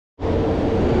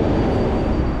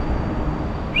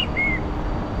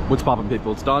What's poppin',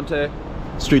 people? It's Dante,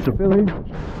 streets of Philly,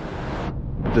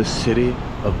 the city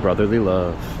of brotherly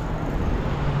love.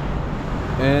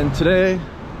 And today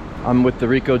I'm with the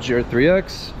Ricoh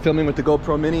GR3X, filming with the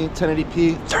GoPro Mini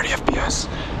 1080p 30 FPS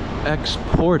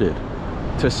exported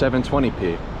to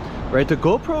 720p. Right, the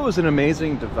GoPro is an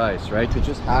amazing device, right? To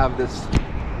just have this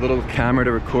little camera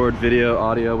to record video,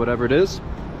 audio, whatever it is,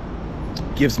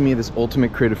 gives me this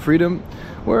ultimate creative freedom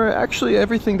where actually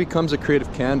everything becomes a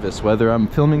creative canvas. Whether I'm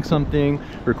filming something,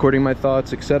 recording my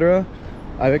thoughts, etc.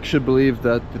 I actually believe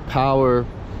that the power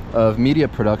of media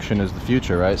production is the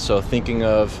future, right? So thinking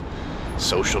of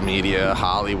social media,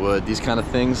 Hollywood, these kind of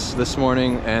things this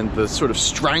morning, and the sort of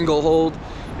stranglehold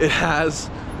it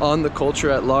has on the culture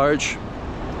at large.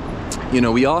 You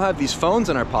know, we all have these phones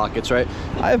in our pockets, right?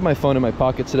 I have my phone in my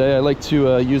pocket today. I like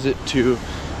to use it to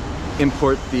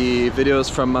import the videos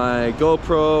from my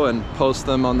GoPro and post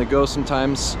them on the go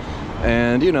sometimes.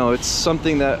 And you know, it's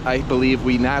something that I believe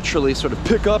we naturally sort of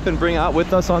pick up and bring out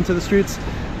with us onto the streets.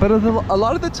 But a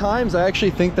lot of the times I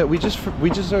actually think that we just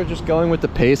are just going with the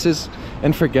paces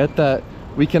and forget that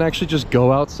we can actually just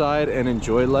go outside and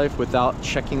enjoy life without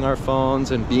checking our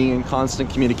phones and being in constant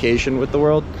communication with the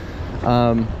world.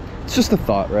 It's just a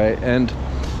thought, right? And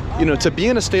you know, to be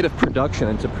in a state of production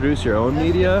and to produce your own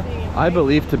media, I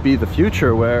believe to be the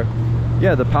future, where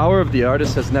yeah, the power of the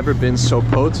artist has never been so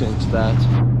potent that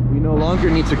we no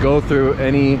longer need to go through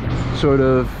any sort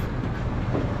of,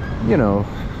 you know,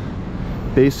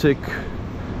 basic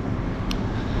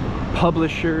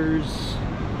publishers,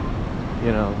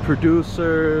 you know,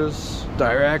 producers,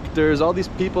 directors, all these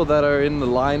people that are in the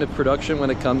line of production when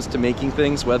it comes to making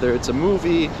things, whether it's a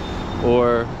movie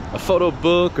or a photo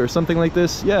book or something like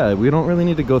this. Yeah, we don't really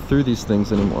need to go through these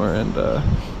things anymore. And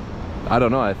I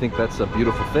don't know, I think that's a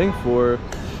beautiful thing for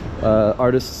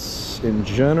artists in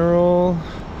general.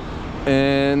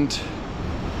 And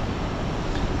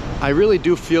I really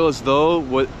do feel as though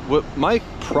what my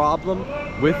problem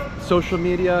with social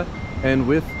media and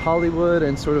with Hollywood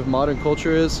and sort of modern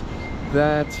culture is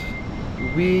that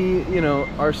we, you know,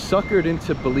 are suckered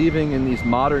into believing in these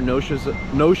modern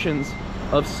notions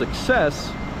of success,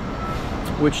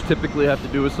 which typically have to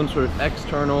do with some sort of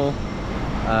external,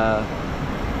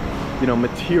 you know,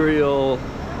 material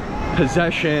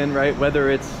possession, right? Whether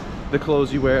it's the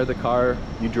clothes you wear, the car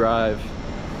you drive,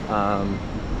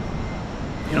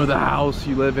 you know, the house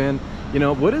you live in. You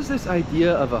know, what is this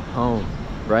idea of a home,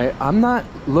 right? I'm not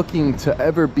looking to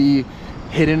ever be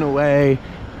hidden away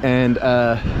and,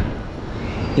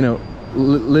 you know,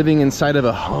 living inside of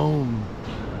a home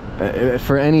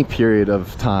for any period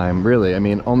of time, really. I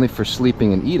mean, only for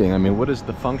sleeping and eating. I mean, what is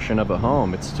the function of a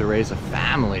home? It's to raise a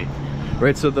family,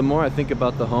 right? So the more I think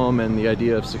about the home and the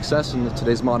idea of success in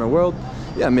today's modern world,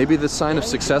 yeah, maybe the sign of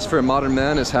success for a modern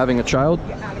man is having a child.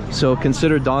 So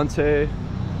consider Dante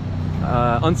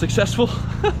unsuccessful,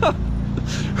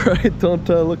 right? Don't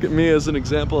look at me as an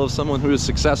example of someone who is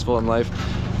successful in life,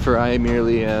 for I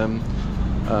merely am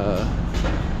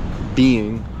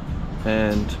being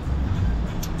and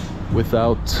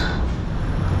without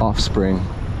offspring.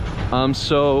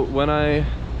 So when I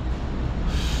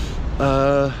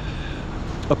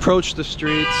approach the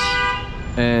streets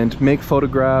and make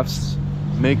photographs,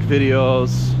 make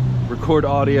videos, record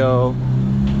audio,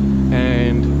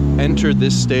 and enter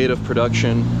this state of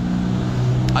production,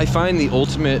 I find the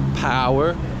ultimate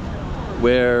power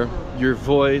where your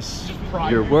voice,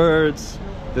 your words,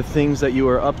 the things that you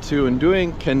are up to and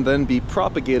doing can then be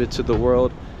propagated to the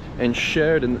world and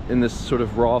shared in this sort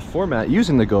of raw format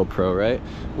using the GoPro, right?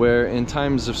 Where in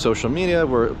times of social media,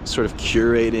 we're sort of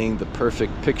curating the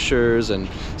perfect pictures and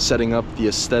setting up the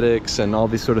aesthetics and all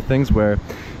these sort of things where,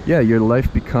 yeah, your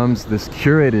life becomes this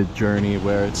curated journey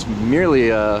where it's merely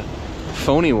a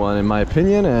phony one, in my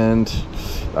opinion. And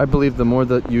I believe the more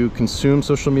that you consume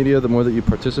social media, the more that you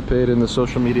participate in the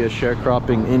social media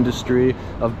sharecropping industry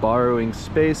of borrowing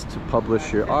space to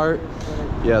publish your art,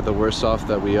 yeah, the worse off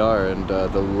that we are, and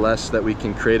the less that we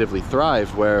can creatively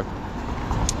thrive. Where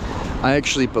I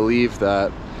actually believe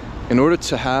that in order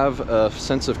to have a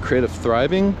sense of creative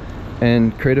thriving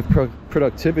and creative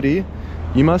productivity,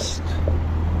 you must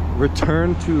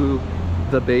return to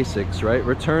the basics, right?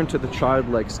 Return to the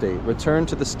childlike state, return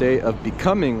to the state of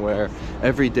becoming, where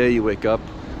every day you wake up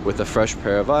with a fresh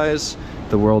pair of eyes,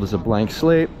 the world is a blank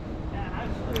slate,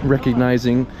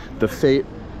 recognizing the fate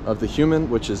of the human,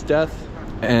 which is death,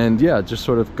 and yeah, just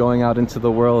sort of going out into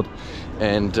the world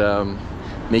and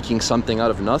making something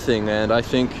out of nothing. And I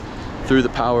think through the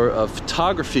power of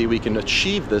photography we can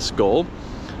achieve this goal,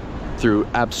 through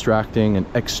abstracting and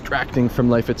extracting from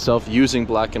life itself, using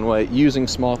black and white, using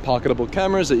small pocketable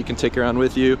cameras that you can take around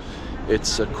with you,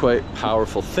 it's a quite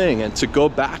powerful thing. And to go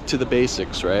back to the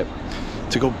basics, right?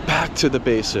 To go back to the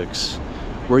basics,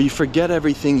 where you forget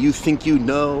everything you think you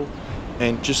know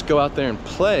and just go out there and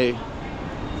play.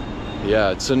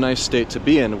 Yeah, it's a nice state to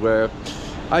be in, where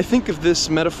I think of this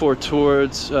metaphor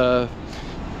towards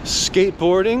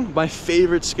skateboarding. My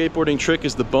favorite skateboarding trick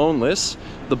is the boneless.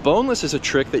 The boneless is a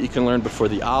trick that you can learn before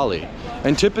the ollie.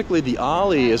 And typically the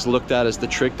ollie is looked at as the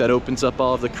trick that opens up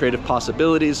all of the creative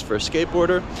possibilities for a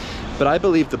skateboarder. But I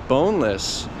believe the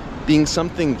boneless, being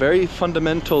something very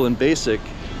fundamental and basic,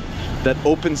 that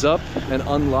opens up and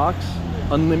unlocks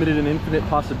unlimited and infinite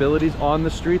possibilities on the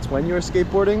streets when you're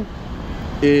skateboarding,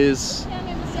 is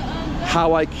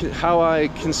how I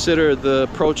consider the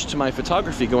approach to my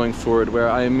photography going forward, where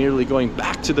I am merely going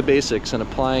back to the basics and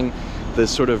applying the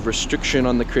sort of restriction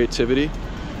on the creativity,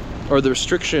 or the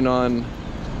restriction on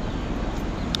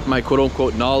my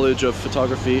quote-unquote knowledge of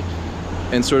photography,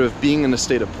 and sort of being in a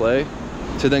state of play,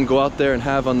 to then go out there and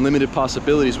have unlimited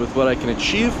possibilities with what I can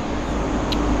achieve.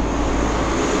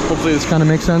 Hopefully this kind of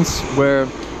makes sense, where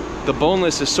the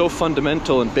boneless is so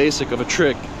fundamental and basic of a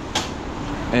trick,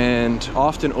 and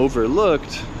often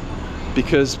overlooked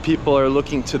because people are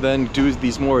looking to then do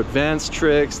these more advanced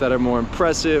tricks that are more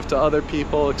impressive to other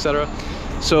people, etc.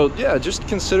 So yeah, just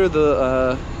consider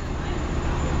the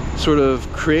sort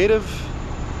of creative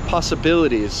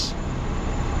possibilities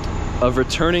of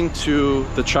returning to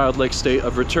the childlike state,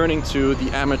 of returning to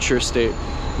the amateur state,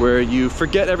 where you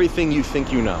forget everything you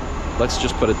think you know. Let's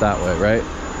just put it that way, right?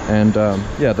 And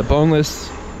yeah, the boneless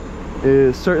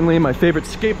is certainly my favorite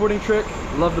skateboarding trick.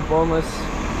 Love the boneless.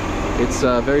 It's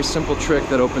a very simple trick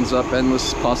that opens up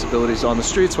endless possibilities on the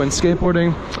streets when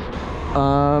skateboarding.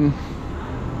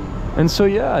 And so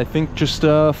yeah, I think just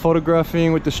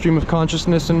photographing with the stream of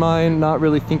consciousness in mind, not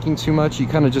really thinking too much. You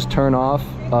kind of just turn off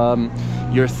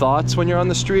your thoughts when you're on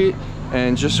the street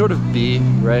and just sort of be,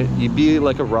 right? You be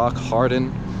like a rock,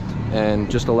 harden,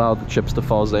 and just allow the chips to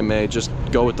fall as they may. Just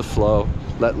go with the flow,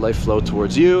 let life flow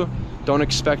towards you. Don't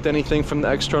expect anything from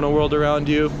the external world around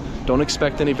you. Don't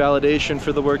expect any validation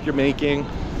for the work you're making.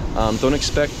 Don't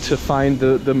expect to find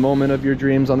the moment of your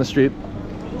dreams on the street.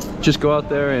 Just go out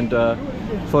there and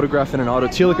photograph in an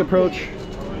autotelic approach,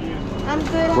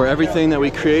 where everything that we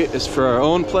create is for our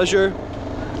own pleasure.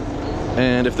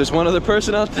 And if there's one other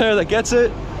person out there that gets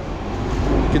it,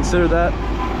 consider that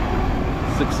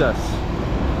success.